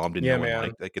already bombed and no Yeah, one man.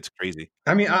 liked. Like, it's crazy.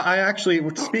 I mean, I actually,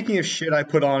 speaking of shit I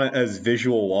put on it as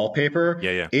visual wallpaper,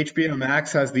 Yeah, yeah. HBO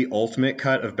Max has the ultimate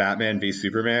cut of Batman v Hmm.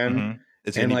 Superman.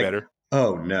 Is it And any like, better?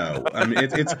 oh no. I mean,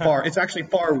 it's actually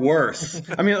far worse.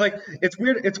 I mean, like, it's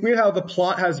weird how the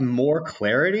plot has more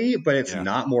clarity, but it's Yeah,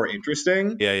 not more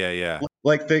interesting. yeah, yeah, yeah.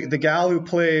 Like, the gal who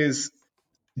plays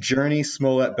Journey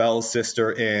Smollett Bell's sister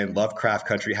in Lovecraft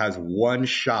Country has one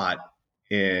shot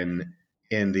in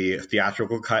the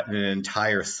theatrical cut and an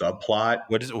entire subplot.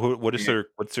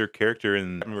 What's her character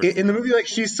in? In the movie, like,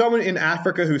 she's someone in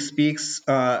Africa who speaks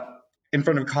in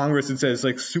front of Congress and says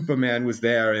like Superman was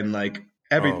there and like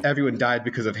Oh, everyone died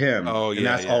because of him, oh and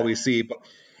yeah, that's all yeah. we see. But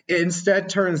it instead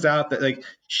turns out that like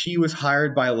she was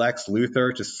hired by Lex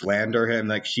Luthor to slander him,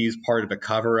 like she's part of a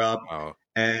cover up, Wow.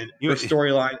 and You. her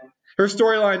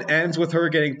storyline ends with her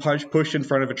getting pushed in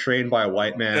front of a train by a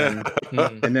white man, Hmm.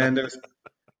 and then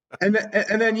and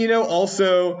then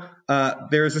also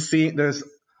there's a scene there's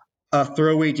a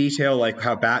throwaway detail like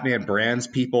how Batman brands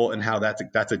people and how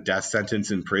that's a death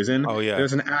sentence in prison. Oh yeah.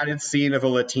 There's an added scene of a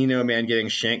Latino man getting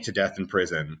shanked to death in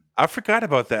prison. I forgot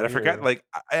about that. I forgot, Ooh. like,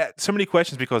 I had so many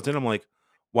questions because then I'm like,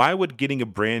 why would getting a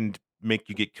brand make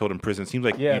you get killed in prison? It seems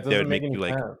like Yeah, it that doesn't would make make any you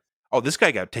like, sense. oh, this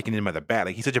guy got taken in by the bat.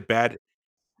 Like, he's such a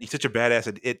badass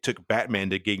that it took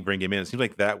Batman to bring him in. It seems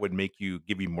like that would make you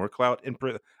give you more clout in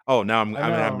prison. Oh, I know.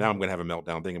 now I'm gonna have a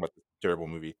meltdown thinking about this terrible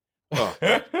movie. Oh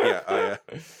god, yeah,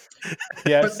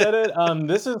 Yeah, I've But said it.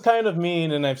 This is kind of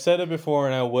mean, and I've said it before,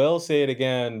 and I will say it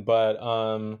again. But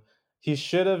he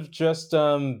should have just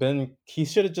been. He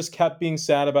should have just kept being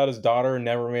sad about his daughter and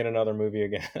never made another movie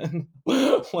again.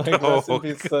 Like, rest in oh,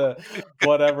 peace to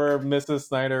whatever, Mrs.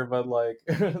 Snyder. But like,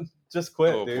 just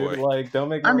quit, oh dude. boy. Like, don't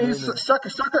make I more mean, movies. Sucker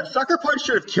Punch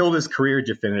should have killed his career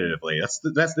definitively.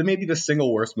 That's maybe the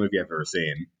single worst movie I've ever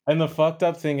seen. And the fucked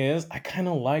up thing is, I kind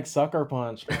of like Sucker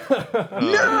Punch.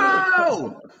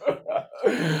 No.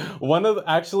 One of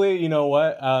actually, you know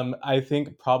what? I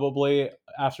think probably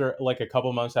after like a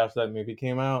couple months after that movie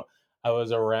came out, I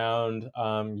was around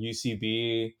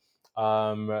UCB,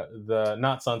 the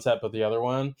not Sunset, but the other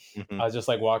one. Mhm. I was just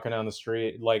like walking down the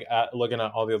street, like looking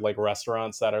at all the like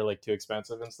restaurants that are like too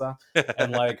expensive and stuff,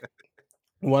 and like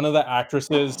one of the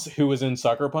actresses who was in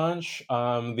Sucker Punch,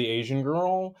 the Asian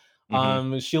girl,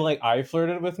 Mhm. she like eye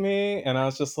flirted with me, and I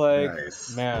was just like,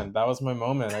 Nice. man, that was my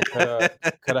moment. I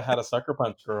could have had a Sucker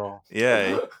Punch girl.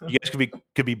 Yeah, you guys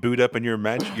could be booed up in your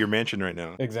mansion right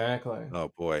now. Exactly.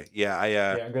 Oh boy, yeah.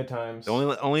 Yeah, good The times.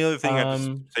 only other thing I have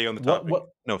to say on the What topic. what?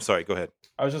 No, sorry. Go ahead.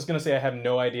 I was just gonna say I have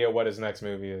no idea what his next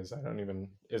movie is. I don't even.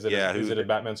 Yeah. Is Who? it a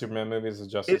Batman Superman movie? Is it a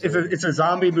Justice League? It's a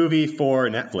zombie movie for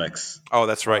Netflix. Oh,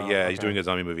 that's right. Yeah, he's Okay. doing a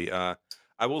zombie movie.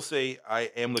 I will say I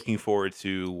am looking forward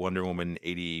to Wonder Woman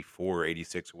 84 or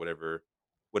 86 or whatever.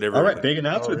 whatever. All right, big Oh,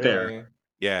 announcement there. really?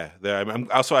 Yeah,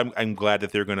 I'm glad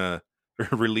that they're gonna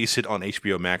release it on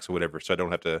HBO Max or whatever, so I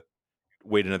don't have to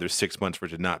wait another 6 months for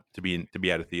it to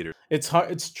be out of theater. It's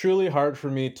hard. It's truly hard for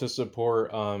me to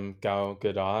support Gal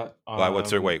Gadot. Why? And I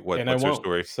What's her won't.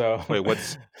 story? So, Wait,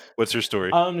 what's her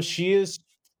story? she is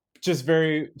she's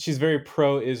very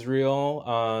pro-Israel.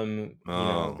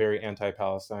 Oh, Very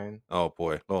anti-Palestine. oh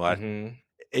boy. Well, Hmm.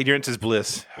 ignorance is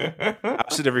bliss. I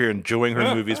was sitting over here enjoying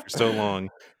her movies for so long,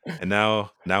 and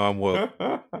now I'm woke.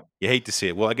 You hate to see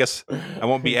it. Well, I guess I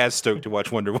won't be as stoked to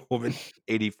watch Wonder Woman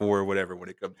 84 or whatever when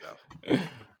it comes out.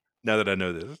 Now that I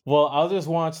know this. Well, I'll just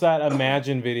watch that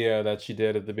Imagine video that she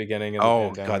did at the beginning of the Oh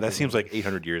god, pandemic that seems like again.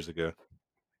 800 years ago.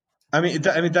 I mean,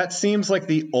 that seems like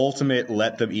the ultimate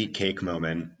let them eat cake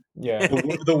moment. Yeah.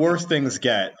 The worse things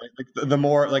get, like, the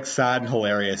more like sad and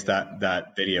hilarious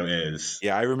that video is.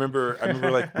 Yeah, I remember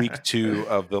like week 2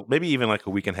 of maybe even like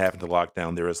a week and a half into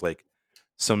lockdown, there was like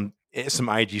some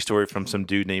IG story from some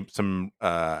dude named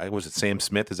was it Sam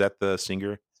Smith? Is that the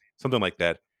singer? Something like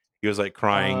that. He was like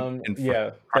crying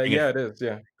Yeah. It is.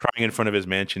 Yeah. crying in front of his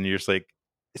mansion. You're just like,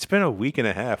 it's been a week and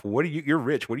a half. You're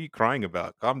rich. What are you crying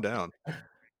about? Calm down.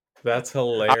 That's I'm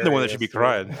the one that should be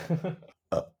hilarious, dude. crying.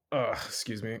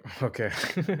 Excuse me. Okay.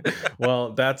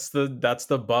 Well, that's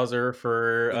the buzzer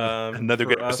for Another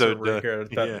good us episode. over here.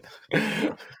 Yeah.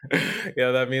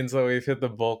 Yeah, that means that we've hit the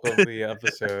bulk of the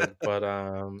episode. But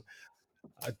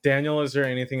Daniel, is there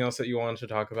anything else that you wanted to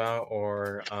talk about,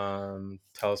 or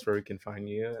tell us where we can find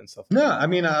you and stuff? No, I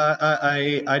mean,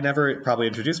 I never probably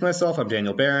introduced myself. I'm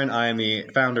Daniel Barron. I am the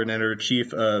founder and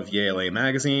editor-in-chief of YALA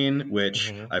Magazine,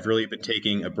 which I've really been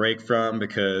taking a break from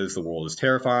because the world is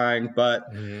terrifying. But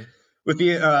with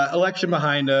the election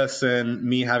behind us and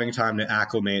me having time to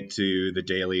acclimate to the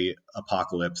daily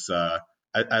apocalypse,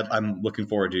 I'm looking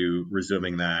forward to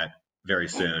resuming that very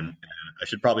soon. And I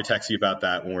should probably text you about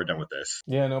that when we're done with this.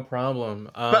 Yeah, no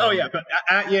problem. But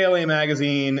at YALA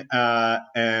Magazine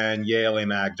and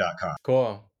YALAmag.com.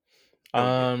 Cool.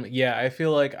 Yeah, I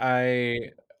feel like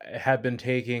I have been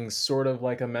taking sort of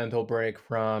like a mental break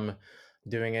from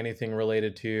doing anything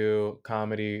related to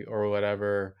comedy or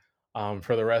whatever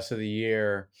for the rest of the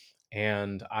year,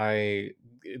 and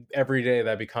every day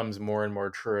that becomes more and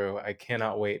more true. I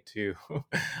cannot wait to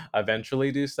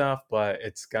eventually do stuff, but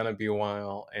it's gonna be a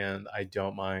while, and I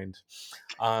don't mind.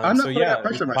 I'm not putting that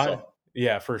pressure on myself.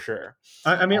 Yeah, for sure.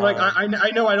 I mean, like, I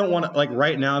know I don't want to, like,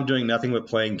 right now I'm doing nothing but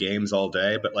playing games all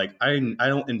day, but like I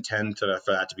don't intend for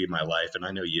that to be my life, and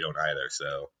I know you don't either.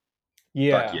 So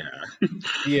yeah, fuck yeah.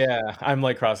 Yeah, I'm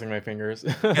like crossing my fingers.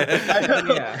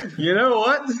 Yeah. You know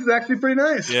what? This is actually pretty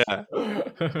nice. Yeah.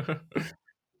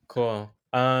 Cool.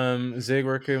 Zig,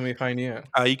 where can we find you?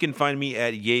 You can find me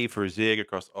at Yay for Zig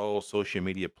across all social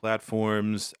media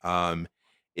platforms.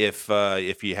 If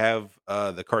you have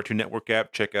the Cartoon Network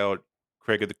app, check out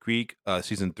Craig of the Creek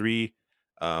season 3.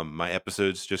 My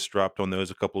episodes just dropped on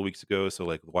those a couple of weeks ago, so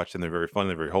like watch them. They're very fun.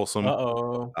 They're very wholesome.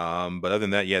 Uh-oh. But other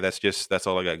than that, yeah, that's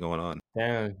all I got going on.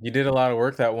 Damn, you did a lot of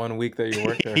work that 1 week that you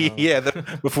worked there. Huh? Yeah,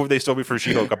 before they stole me for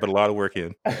She-Hulk, I put a lot of work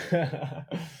in.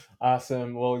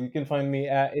 Awesome. Well, you can find me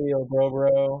at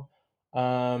AOBroBro.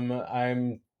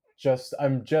 I'm just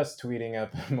tweeting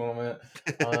at the moment.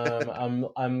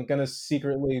 I'm gonna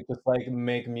secretly just like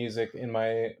make music in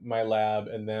my lab,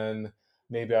 and then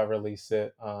maybe I'll release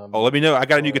it. Oh, let me know. I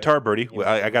got a new guitar, Birdie.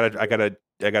 I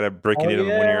gotta break it in on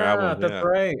one of your albums. That's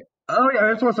right. Oh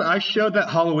yeah, I showed that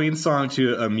Halloween song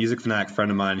to a music fanatic friend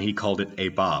of mine. He called it a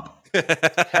bop.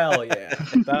 Hell yeah,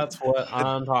 that's what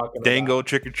I'm talking about. Dango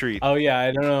Trick or Treat. Oh yeah,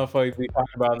 I don't know if we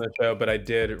talked about it on the show, but I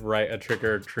did write a Trick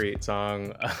or Treat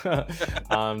song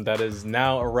that is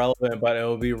now irrelevant, but it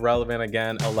will be relevant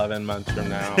again 11 months from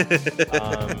now.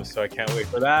 So I can't wait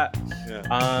for that.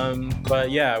 Yeah.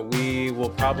 But yeah, we will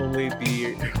probably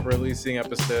be releasing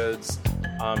episodes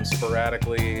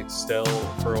sporadically still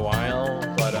for a while,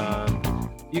 but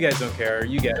you guys don't care.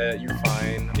 You get it. You're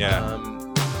fine. Yeah.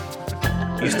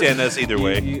 You stand us either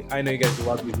way. I know you guys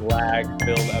love these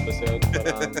lag-filled episodes,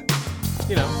 but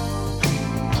you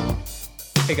know.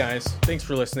 Hey guys, thanks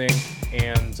for listening,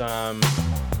 and love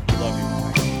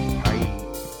you.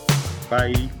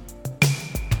 Bye. Bye.